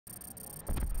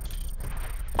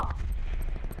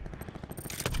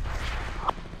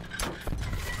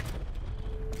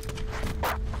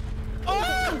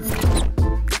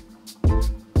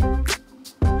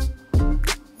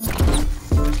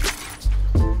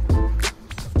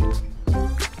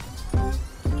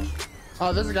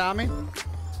Oh, this got me.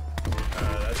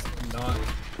 That's not.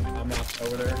 I'm not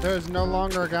over there. There's no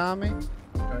longer a guy on me.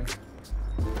 Okay.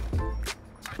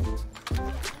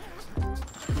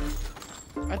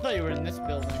 I thought you were in this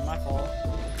building. My fault.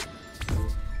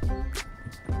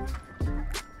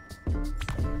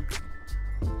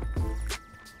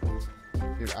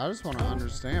 Dude, I just want to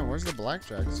understand. Where's the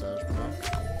blackjack stash, bro?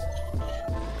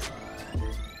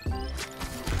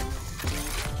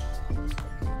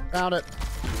 Found it.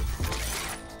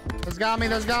 That's got me.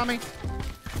 That's got me.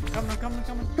 Coming, coming,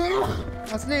 coming.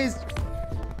 I sneezed.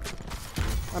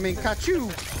 I mean,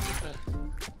 kachu.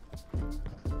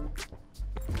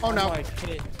 Oh no. Like,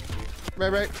 hit.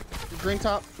 Right. Green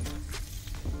top.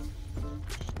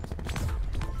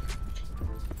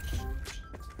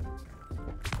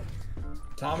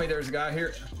 Tommy, there's a guy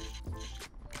here.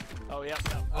 Oh, yeah.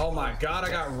 Oh my god,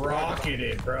 I got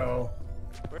rocketed, bro.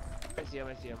 I see him,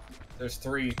 I see him. There's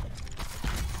 3.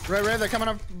 Right, they're coming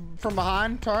up from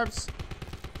behind, tarps.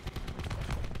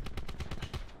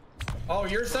 Oh,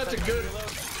 you're such a good...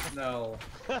 No.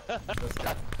 It's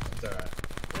alright.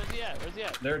 Where's he at? Where's he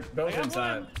at? They're both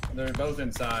inside. They're both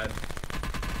inside.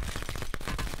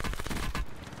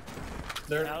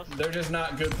 They're just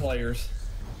not good players.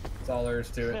 That's all there is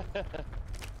to it.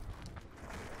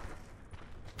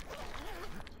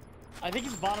 I think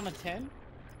it's bottom of 10.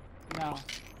 No.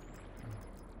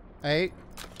 8.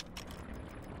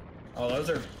 Oh,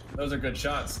 those are good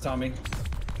shots, Tommy.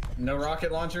 No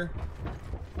rocket launcher?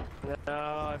 No,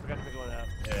 I forgot to pick one up.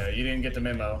 Yeah, you didn't get the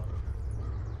memo.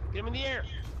 Get him in the air.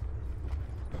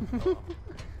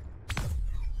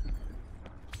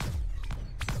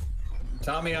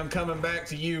 Tommy, I'm coming back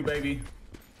to you, baby.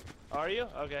 Are you?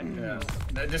 Okay. Yeah.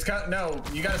 No, no,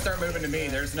 you gotta start moving to me.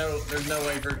 There's no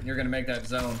way you're gonna make that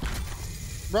zone.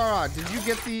 Bro, did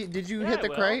you hit the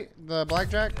crate? The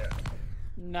blackjack? Yeah.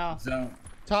 No. Zone.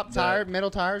 Top tire,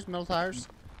 middle tires. Oh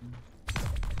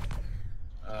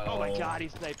my god, he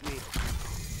sniped me.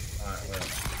 Alright, well,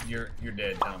 you're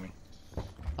dead, Tommy.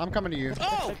 I'm coming to you.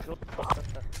 Oh!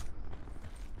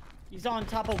 He's on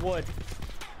top of wood.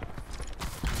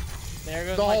 There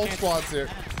goes The my whole chance. squad's here.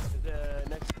 Is the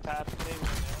next path thing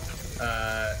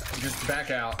right now? Just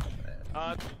back out.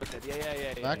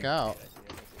 Yeah. Back out.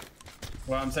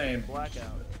 Well, I'm saying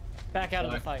Blackout. Back out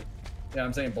of the fight. Yeah,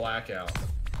 I'm saying blackout.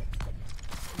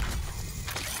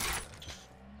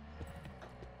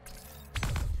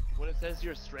 When it says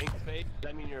your strength fade,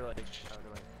 that mean you're like,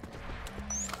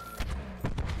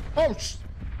 I don't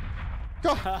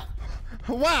know.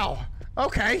 Oh, wow.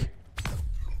 Okay.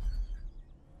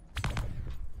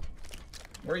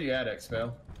 Where are you at,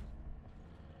 Expel?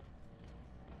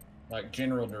 Like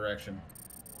general direction.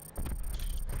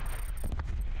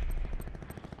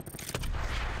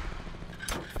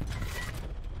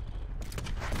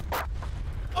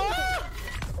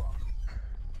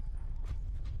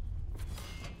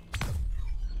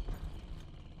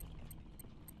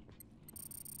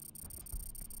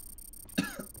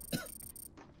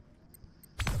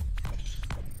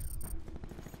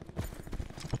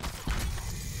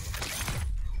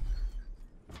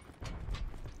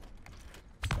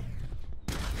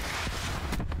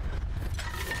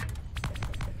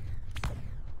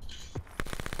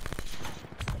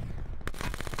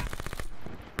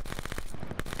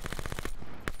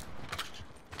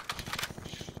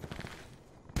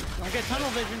 Don't get tunnel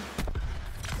vision.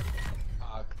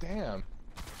 Damn.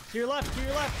 To your left, to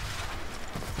your left.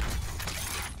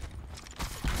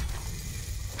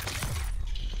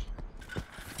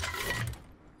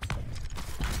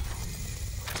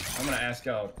 I'm gonna ask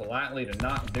y'all politely to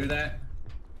not do that.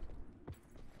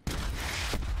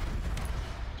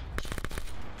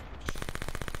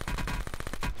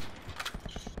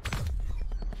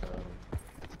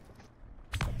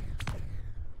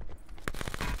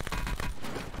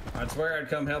 I swear I'd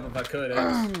come help if I could.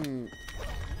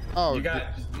 Oh, you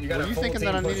got were a you full thinking team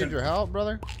that I pushing. needed your help,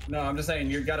 brother? No, I'm just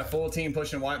saying you got a full team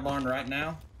pushing White Barn right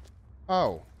now.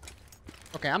 Oh.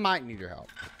 Okay, I might need your help.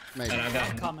 Maybe. And I got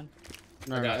I'm coming.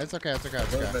 No, it's okay. It's okay.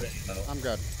 It's okay. I'm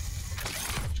good.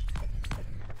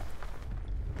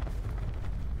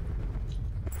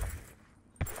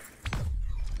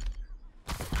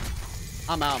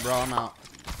 I'm out, bro. I'm out.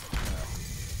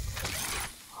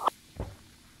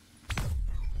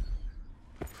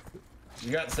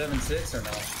 You got 7-6 or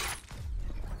no?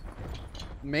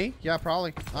 Me? Yeah,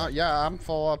 probably. Yeah, I'm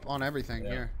full up on everything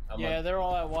here. Yeah, they're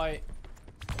all at white.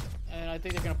 And I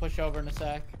think they're going to push over in a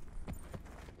sec.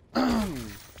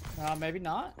 Maybe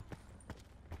not.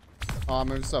 Oh, I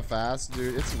move so fast,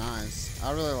 dude. It's nice.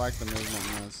 I really like the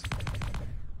movement in this.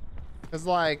 Cause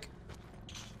like,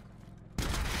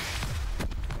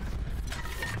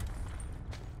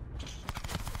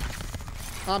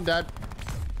 I'm dead.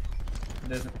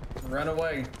 Just run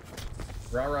away.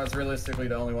 Rah-Rah's realistically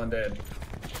the only one dead.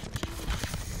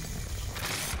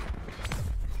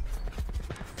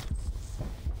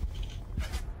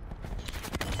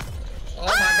 Oh my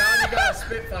god, you got a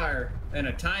Spitfire and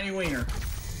a tiny wiener.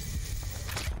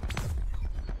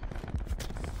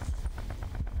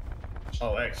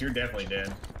 Oh, X, you're definitely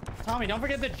dead. Tommy, don't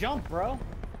forget the jump, bro.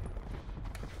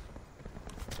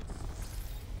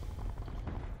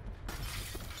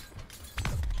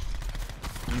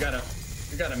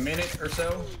 You got a minute or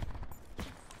so.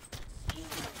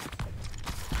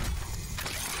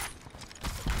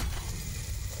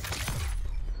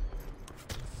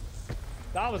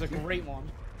 That was a great one.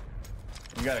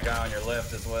 You got a guy on your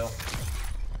left as well.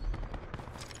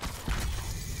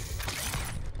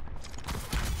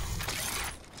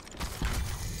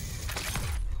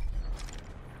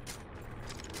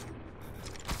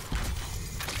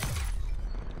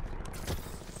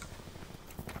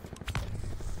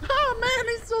 Oh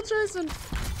man, he's still chasing.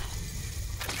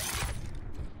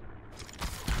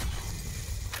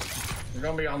 You're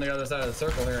gonna be on the other side of the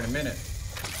circle here in a minute.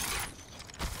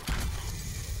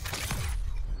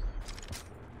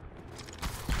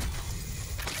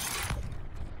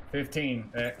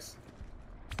 X.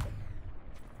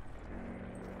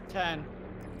 10.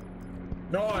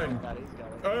 9, Got it, he's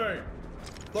got it. 8,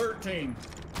 13,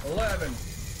 11,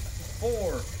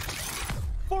 4.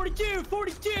 42!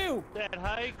 42! Dead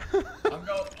hike.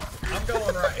 I'm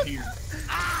going right here.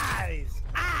 Eyes!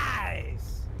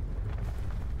 Eyes!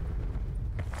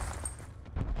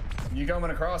 You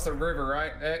coming across the river,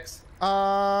 right, X? Yeah.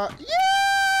 Oh,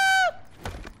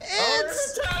 there's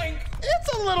It's a tank!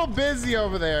 it's a little busy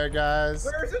over there, guys.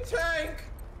 There's a tank!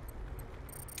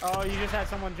 Oh, you just had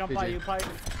someone jump by GG. you, Pipe.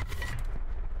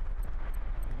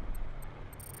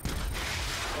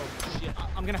 Oh shit.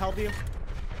 I'm gonna help you.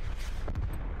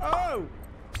 Oh!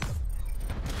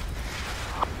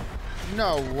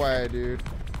 No way, dude.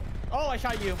 Oh, I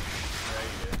shot you. Yeah,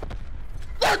 you did.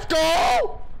 Let's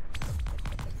go!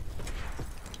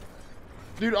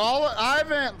 Dude, I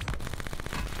haven't.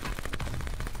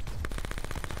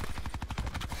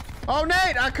 Oh,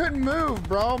 Nate, I couldn't move,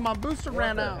 bro. My booster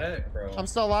ran What out. the heck, bro? I'm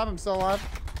still alive. I'm still alive.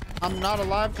 I'm not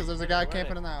alive because there's a guy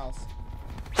camping in the house.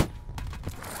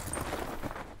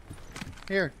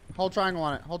 Here, hold triangle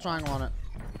on it. Hold triangle on it.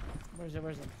 Where's it?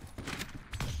 Where's it?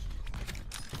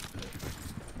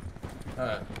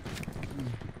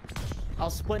 I'll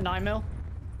split 9 mil.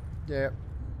 Yeah,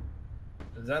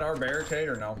 Is that our barricade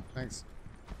or no? thanks.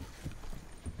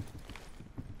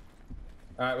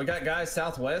 All right, we got guys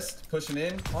southwest pushing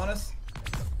in on us.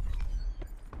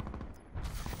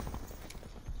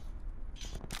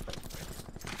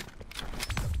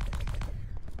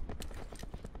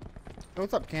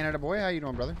 What's up, Canada boy? How you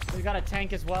doing, brother? We got a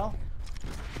tank as well.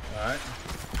 All right.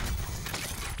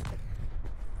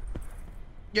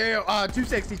 Yeah,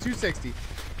 260, 260.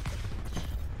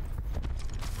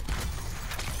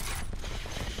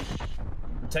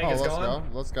 Tank Oh, is let's gone.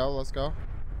 go. Let's go. Let's go.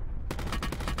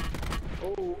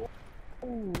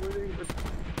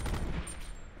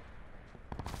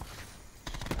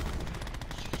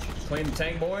 Clean the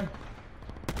tank, boy.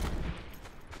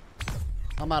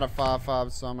 I'm out of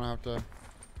 5.5, so I'm gonna have to.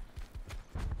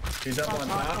 He's up on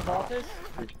Top top. of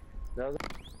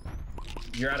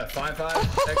You're at a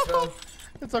 5-5, Expel.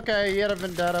 It's okay. He had a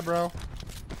vendetta, bro.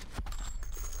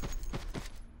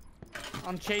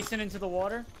 I'm chasing into the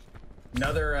water.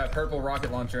 Another purple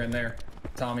rocket launcher in there,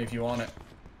 Tommy, if you want it.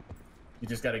 You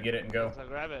just got to get it and go. So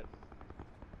grab it.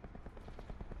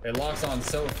 It locks on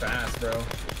so fast, bro.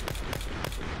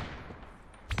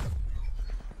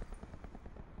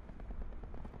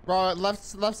 Bro, left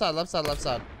side, left side, left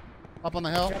side. Up on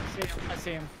the hill. Yep, see him. I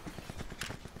see him.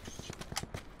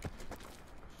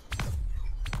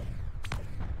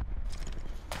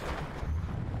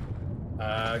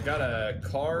 Got a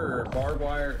car or barbed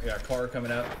wire. Yeah, car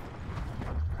coming up.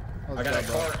 I got a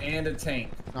car and a tank.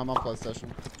 No, I'm on PlayStation.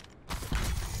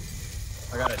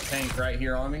 I got a tank right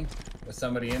here on me with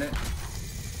somebody in it.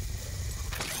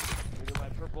 Look at my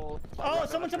purple. Oh,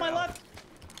 someone to my left.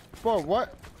 Whoa,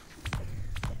 what?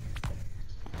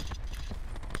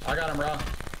 I got him, raw.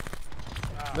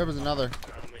 There was another.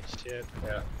 Oh my shit.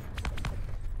 Yeah.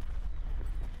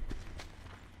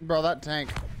 Bro, that tank.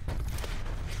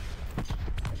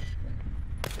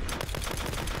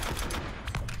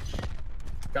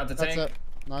 Got the That's tank. it.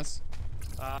 Nice.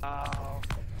 Oh.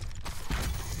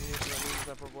 Need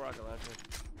that purple rocket launcher.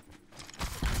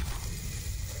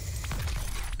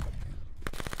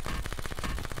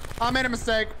 I made a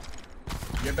mistake.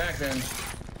 Get back then.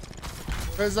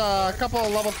 There's a couple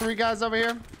of level 3 guys over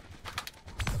here.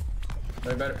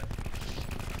 They better.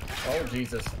 Oh,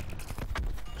 Jesus.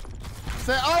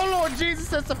 Say, oh Lord Jesus,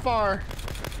 that's a far.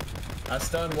 I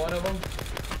stunned one of them.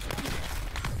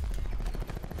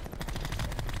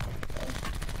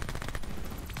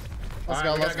 Let's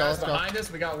go, let's go, let's go. Behind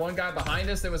us. We got one guy behind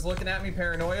us that was looking at me,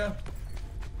 paranoia.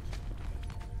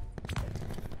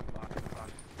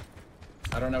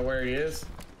 I don't know where he is.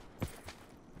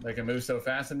 They can move so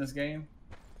fast in this game.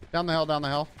 Down the hill, down the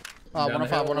hill.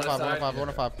 105, 105, 105,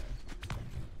 105.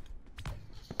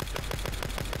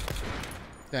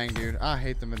 Dang, dude. I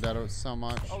hate the Vendettos so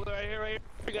much. Oh, right here, right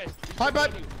here, guys. Pipe,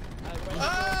 pipe.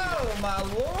 Oh, my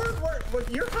lord.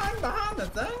 What, you're hiding behind the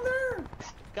thing there?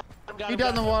 He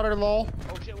down the water, lol.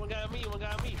 Oh, shit. One guy on me. One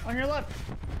guy on me. On your left.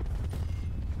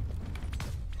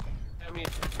 I mean,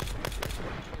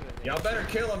 Y'all better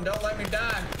kill him. Don't let me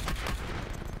die.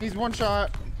 He's one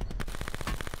shot.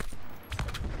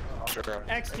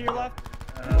 X to your left.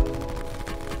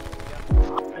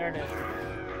 There it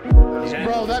is.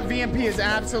 Bro, that VMP is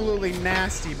absolutely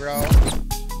nasty, bro.